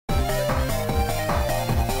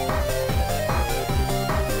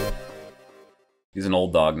He's an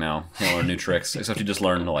old dog now. He'll learn new tricks. Except he just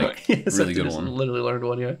learned like really good one. Literally learned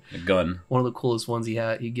one, yeah. A gun. One of the coolest ones he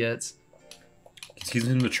gets. He's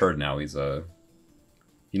matured now. He's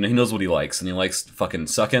he knows what he likes, and he likes fucking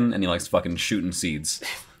sucking, and he likes fucking shooting seeds.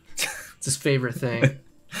 It's his favorite thing.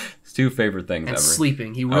 His two favorite things and ever.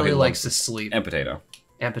 Sleeping. He really likes to sleep. And potato.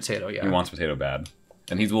 And potato, yeah. He wants potato bad.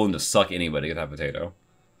 And he's willing to suck anybody to have potato.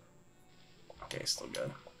 Okay, still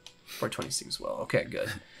good. 420 seems well. Okay,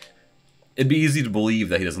 good. It'd be easy to believe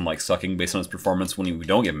that he doesn't like sucking based on his performance when we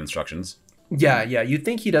don't give him instructions. Yeah, yeah. You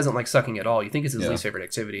think he doesn't like sucking at all. You think it's his least favorite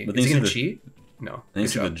activity. But is he going to cheat? No. And you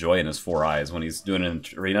see the joy in his 4 eyes when he's doing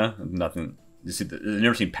it in arena. Nothing. I've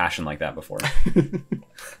never seen passion like that before.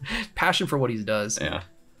 Passion for what he does. Yeah.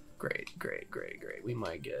 Great. We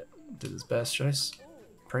might do his best. Should I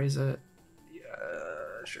praise it? Yeah,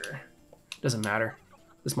 sure. Doesn't matter.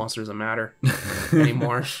 This monster doesn't matter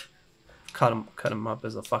anymore. Cut him up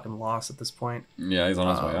as a fucking loss at this point. Yeah, he's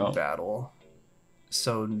on his way out. Battle.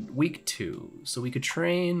 So week 2. So we could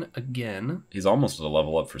train again. He's almost at a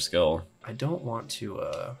level up for skill. I don't want to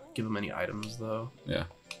give him any items though. Yeah.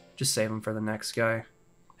 Just save him for the next guy.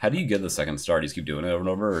 How do you get the second star? Do you just keep doing it over and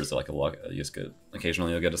over, or is it like a luck? You just get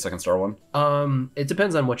occasionally you'll get a second star one. It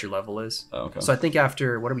depends on what your level is. Oh, okay. So I think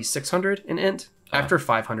after what are we 600 in int? After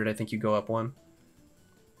 500, I think you go up one.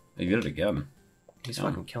 You did it again. He's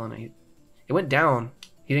fucking killing it. It went down.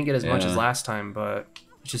 He didn't get as much as last time, but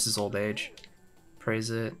it's just his old age.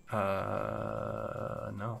 Praise it.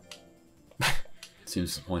 No. Seems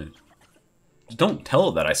disappointed. Just don't tell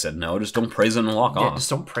it that I said no. Just don't praise him and walk off. Just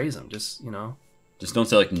don't praise him. Just, Just don't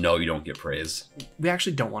say like, no, you don't get praise. We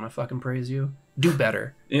actually don't want to fucking praise you. Do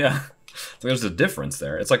better. Yeah. So there's a difference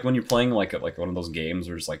there. It's like when you're playing like one of those games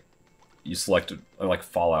where just like you select like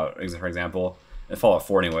Fallout, for example. And Fallout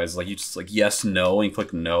 4 anyways, like you just like yes, no, and you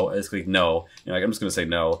click no, and it's click no. You're like, I'm just gonna say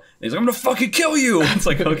no. And he's like, I'm gonna fucking kill you! It's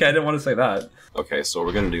like, okay, I didn't want to say that. Okay, so what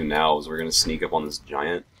we're gonna do now is we're gonna sneak up on this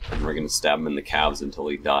giant, and we're gonna stab him in the calves until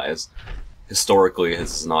he dies. Historically,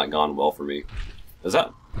 this has not gone well for me. Is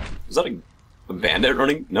that a bandit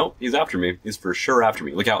running? No, he's after me. He's for sure after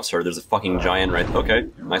me. Look out, sir, there's a fucking giant right there. Okay,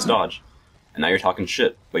 nice dodge. And now you're talking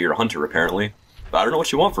shit, but you're a hunter apparently. But I don't know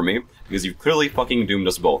what you want from me, because you've clearly fucking doomed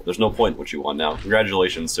us both. There's no point in what you want now.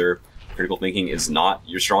 Congratulations, sir. Critical thinking is not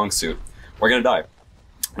your strong suit. We're gonna die.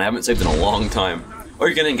 And I haven't saved in a long time. Or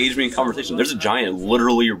you're gonna engage me in conversation. There's a giant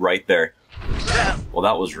literally right there. Well,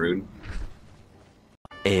 that was rude.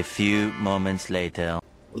 A few moments later.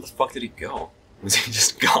 Where the fuck did he go? Was he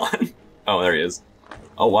just gone? Oh, there he is.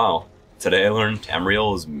 Oh, wow. Today I learned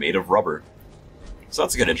Tamriel is made of rubber. So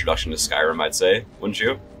that's a good introduction to Skyrim, I'd say. Wouldn't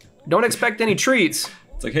you? Don't expect any treats.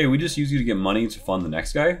 It's like, hey, we just use you to get money to fund the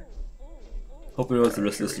next guy. Hope we know the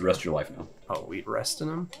rest of your life now. Oh, we resting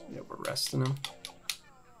him? Yeah, we're resting him.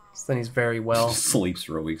 So then he's very well. Just sleeps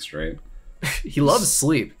for a week straight. He loves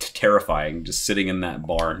sleep. Terrifying, just sitting in that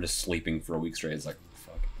barn, just sleeping for a week straight. It's like,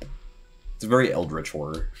 fuck. It's a very eldritch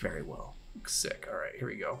horror. Very well. Sick. All right, here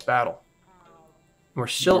we go. Battle. We're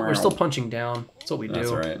still punching down. That's what we do.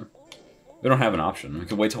 That's right. We don't have an option. We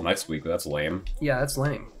could wait till next week, but that's lame. Yeah, that's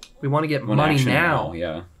lame. We want to get money now.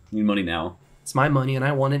 Yeah, we need money now. It's my money and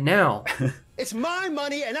I want it now. It's my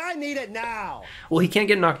money and I need it now. Well, he can't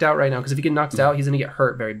get knocked out right now because if he gets knocked out, he's going to get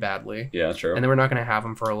hurt very badly. Yeah, true. And then we're not going to have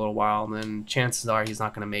him for a little while. And then chances are he's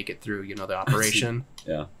not going to make it through, the operation.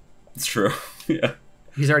 Yeah, it's true. Yeah.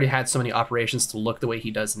 He's already had so many operations to look the way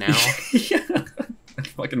he does now. Yeah.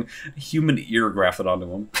 Fucking human ear grafted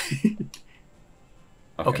onto him.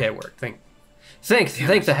 Okay, it worked. Thank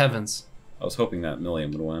the heavens. I was hoping that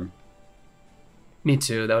Million would win. Me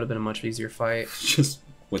too. That would have been a much easier fight. Just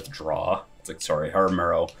withdraw. It's like, sorry,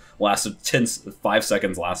 Haramero lasted 5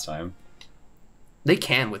 seconds last time. They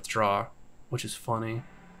can withdraw, which is funny.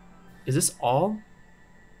 Is this all?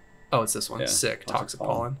 Oh, it's this one. Yeah, sick. Toxic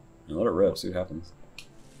pollen. And let it rip. See what happens.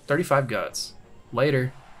 35 guts.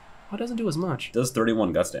 Later. Oh, it doesn't do as much. It does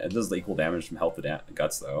 31 guts. It does the equal damage from health to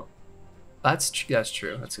guts, though. That's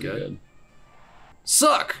true. That's good.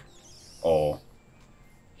 Succ! Oh.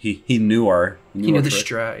 He knew our... He knew the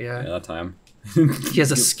strat, yeah. Yeah, that time. He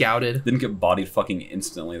has a scouted. Didn't get bodied fucking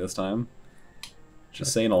instantly this time.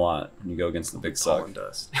 Just saying a lot when you go against the big Succ.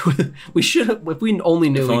 Does. We should have, if we only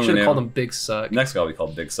knew, we should have called him Big Succ. Next guy will be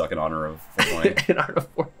called Big Succ in honor of 420. In honor of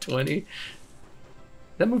 420.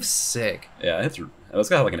 That move's sick. Yeah, it's got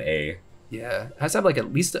to have like an A. Yeah, it has to have like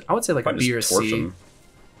at least, I would say like a B or C.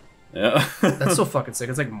 Yeah. That's so fucking sick.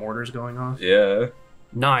 It's like mortars going off. Yeah.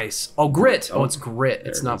 Nice. Oh, grit. Oh, it's grit.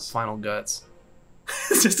 It's not final guts.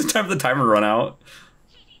 It's just the time for the timer run out.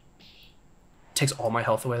 Takes all my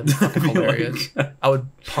health away. That's fucking hilarious. I would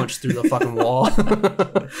punch through the fucking wall.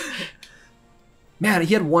 Man,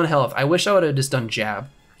 he had 1 health. I wish I would have just done jab.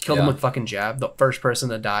 Killed him Yeah. with fucking jab. The first person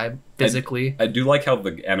to die physically. I do like how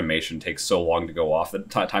the animation takes so long to go off. It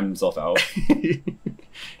timed himself out.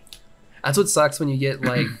 That's what sucks when you get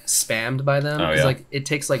like spammed by them. Oh, Because yeah. like it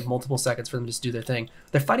takes like multiple seconds for them to just do their thing.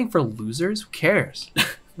 They're fighting for losers. Who cares?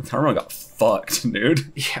 Tournament got fucked,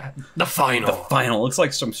 dude. Yeah, the final. The final looks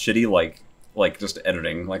like some shitty like just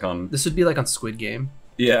editing like on. This would be like on Squid Game.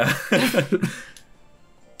 Yeah.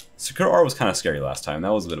 Sakura R was kind of scary last time. That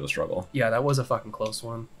was a bit of a struggle. Yeah, that was a fucking close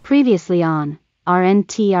one. Previously on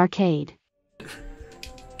RNT Arcade.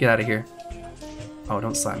 Get out of here. Oh,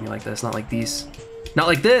 don't slap me like this. Not like these. Not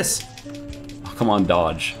like this. Oh, come on,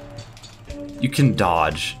 dodge. You can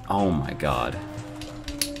dodge. Oh my god.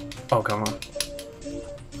 Oh, come on.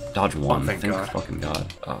 Dodge one. thank God. Fucking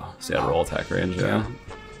god. Oh, see that roll attack range. Yeah.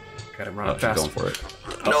 Gotta run Oh, up she's fast. going for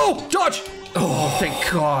it. No, dodge. Oh,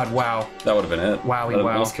 thank God. Wow. That would have been it. Wowie, That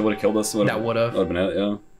wow. almost would have killed us. That would've. That would have been it.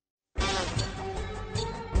 Yeah.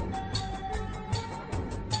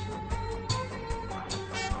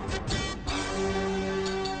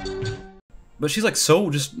 But she's like so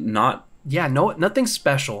just not. Yeah, no, nothing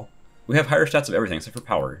special. We have higher stats of everything except for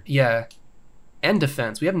power. Yeah. And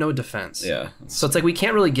defense. We have no defense. Yeah. So it's like we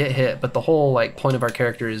can't really get hit, but the whole like point of our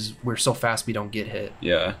character is we're so fast we don't get hit.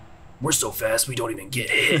 Yeah. We're so fast we don't even get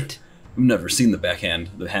hit. I've never seen the backhand,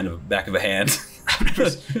 back of a hand.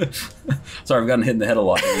 Sorry, I've gotten hit in the head a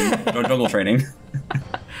lot in jungle training.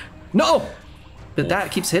 No! But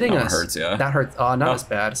that keeps hitting That one us. hurts, yeah. That hurts. Oh, not Oh. as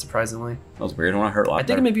bad, surprisingly. That was weird. When I hurt a lot. I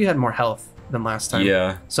think maybe you had more health than last time.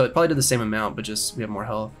 Yeah. So it probably did the same amount, but just we have more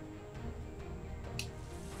health.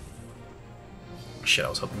 Shit, I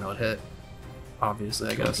was hoping that would hit. Obviously,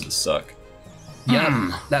 I Guess guess. it suck.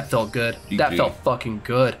 Yeah, that felt good. That GG. felt fucking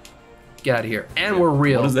good. Get out of here. And we're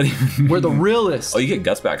real. What does that even We're the mean? realest. Oh, you get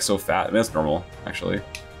guts back so fat. I mean, that's normal, actually.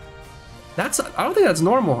 I don't think that's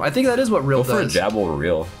normal. I think that is what real Go for a does. jab over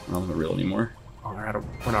real. I don't think we're real anymore. Oh,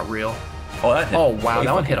 we're not real. Oh, that hit. Oh wow, way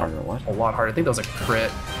that one fucking hit harder. What? a lot harder. I think that was a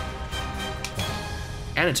crit.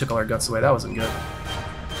 And it took all our guts away. That wasn't good.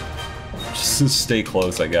 Just stay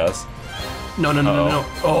close, I guess. No.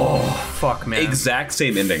 Oh, fuck, man. Exact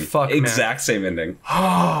same ending. Fuck, man. Exact same ending.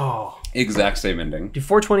 Oh. Exact same ending. Dude,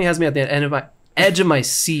 420 has me at the end of my edge of my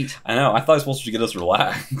seat. I know. I thought it was supposed to get us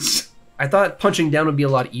relaxed. I thought punching down would be a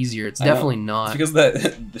lot easier. It's I know. definitely It's not. because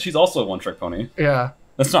that she's also a one-trick pony. Yeah.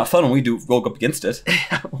 That's not fun when we do go up against it.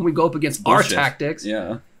 When we go up against our Bullshit. tactics,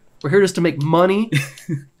 Yeah. we're here just to make money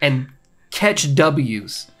and catch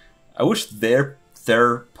W's. I wish their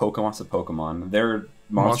Pokemon's a Pokemon. Their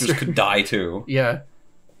monsters Monster. could die too. Yeah.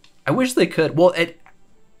 I wish they could. Well,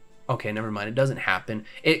 okay, never mind. It doesn't happen.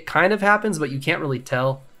 It kind of happens, but you can't really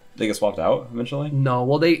tell. They get swapped out eventually. No,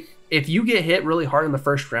 well, if you get hit really hard in the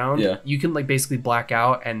first round, Yeah. you can like basically black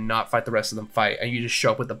out and not fight the rest of them fight, and you just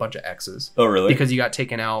show up with a bunch of X's Oh, really? because you got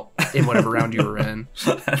taken out in whatever round you were in.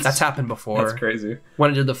 That's happened before. That's crazy.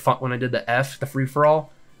 When I did the F, the free for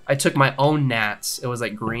all, I took my own Nats. It was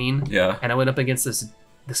like green. Yeah. And I went up against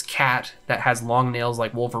this cat that has long nails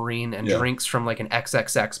like Wolverine and Yeah. drinks from like an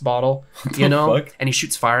XXX bottle, What you the know? fuck? And he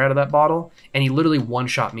shoots fire out of that bottle, and he literally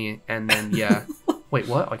one-shot me, and then, yeah. Wait,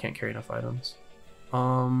 what? Oh, I can't carry enough items.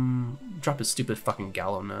 Drop his stupid fucking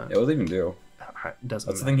Gallo nut. Yeah, what does it even do? It doesn't That's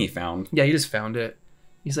the matter. thing he found. Yeah, he just found it.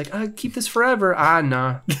 He's like, keep this forever.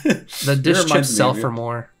 Nah. The dish reminds chips me sell of you. for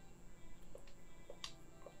more.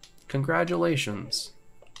 Congratulations.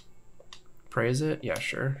 Praise it? Yeah,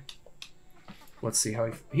 sure. Let's see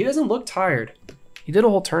how he doesn't look tired. He did a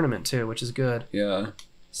whole tournament too, which is good. Yeah.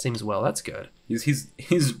 Seems well. That's good. He's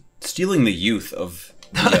stealing the youth of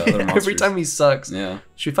the other monsters. Every time he sucks. Yeah.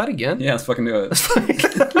 Should we fight again? Yeah, let's fucking do it.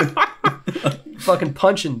 Fucking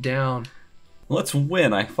punching down. Let's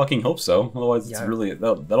win. I fucking hope so. Otherwise, it's Yeah. really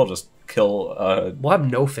that'll just kill We'll have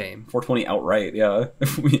no fame. 420 outright. Yeah.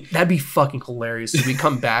 If we That'd be fucking hilarious. If we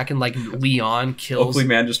come back and like Leon kills. Oakley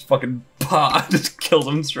man just fucking just kills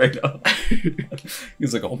him straight up.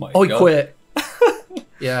 He's like, oh my Oh, god. he quit.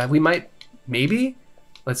 Yeah, we might. Maybe.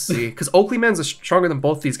 Let's see. Because Oakley Man's stronger than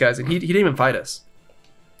both these guys, and he didn't even fight us.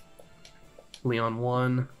 Leon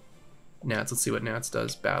won. Nats. Let's see what Nats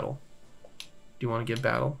does. Battle. Do you want to give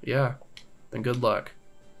battle? Yeah. Then good luck.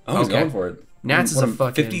 Oh, he's Okay. going for it. Nats is What a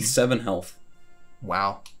fucking. 57 health.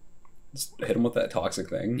 Wow. Just hit him with that toxic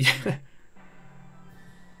thing.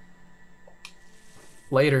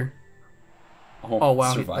 Later. Oh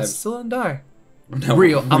wow. He Survived. still didn't die. No,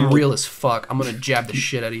 Real. I'm real as fuck. I'm gonna jab the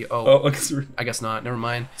shit out of you. Oh. Oh, it's I guess not. Never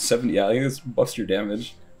mind. 70. Yeah, I think this buffs your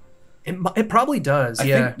damage. It probably does. I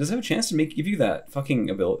Yeah. think, does it have a chance to give you that fucking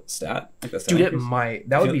ability stat? Like that stat Dude, it increase? might.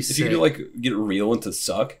 That would be If sick. you could like get real into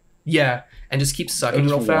suck, Yeah, and just keep it sucking would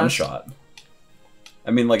real just one fast. shot.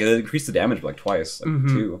 I mean, like, it increased the damage by, like, twice, like,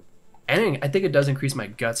 2. And I think it does increase my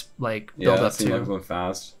guts, like, build up too. Yeah, like going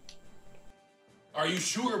fast. Are you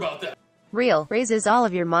sure about that? Real raises all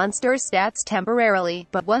of your monster's stats temporarily,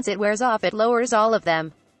 but once it wears off, it lowers all of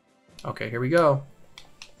them. Okay, here we go.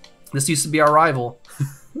 This used to be our rival.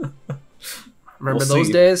 Remember those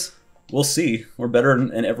days? We'll see. We're better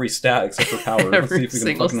in every stat except for power. Let's see if we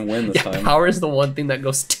can fucking win this time. Power is the one thing that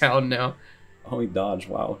goes down now. Oh, he dodged.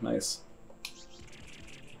 Wow, nice.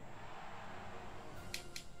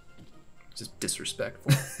 Just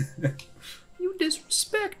disrespectful. You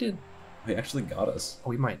disrespected. He actually got us. Oh,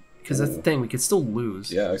 we might, because that's the thing. We could still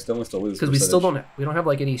lose. Yeah, I still lose. Because we still don't. We don't have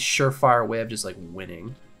like any surefire way of just like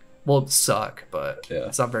winning. Well, it suck, but yeah,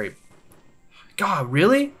 it's not very. God,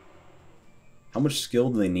 really? How much skill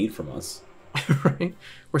do they need from us? Right?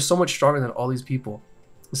 We're so much stronger than all these people.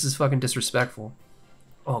 This is fucking disrespectful.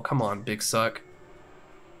 Oh, come on, big Succ.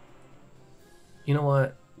 You know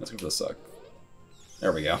what? Let's go for the Succ.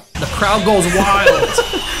 There we go. The crowd goes wild.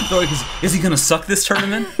 Is he gonna suck this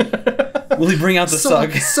tournament? Will he bring out the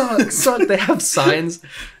Succ? Suck. They have signs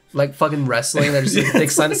like fucking wrestling. There's just a big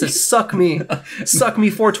sign that says "Suck me,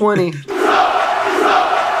 420."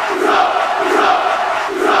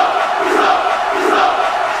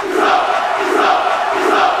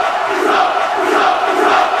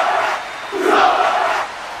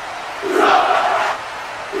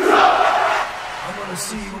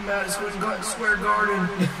 See you in Madison Square Garden,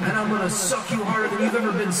 and I'm gonna suck you harder than you've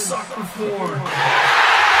ever been sucked before.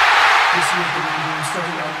 This year I'm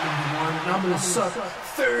starting out #1, and I'm gonna suck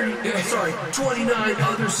 29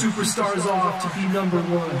 other superstars off to be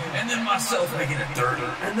 #1. And then myself making it 30.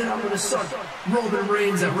 And then I'm gonna suck Roman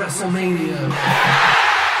Reigns at WrestleMania.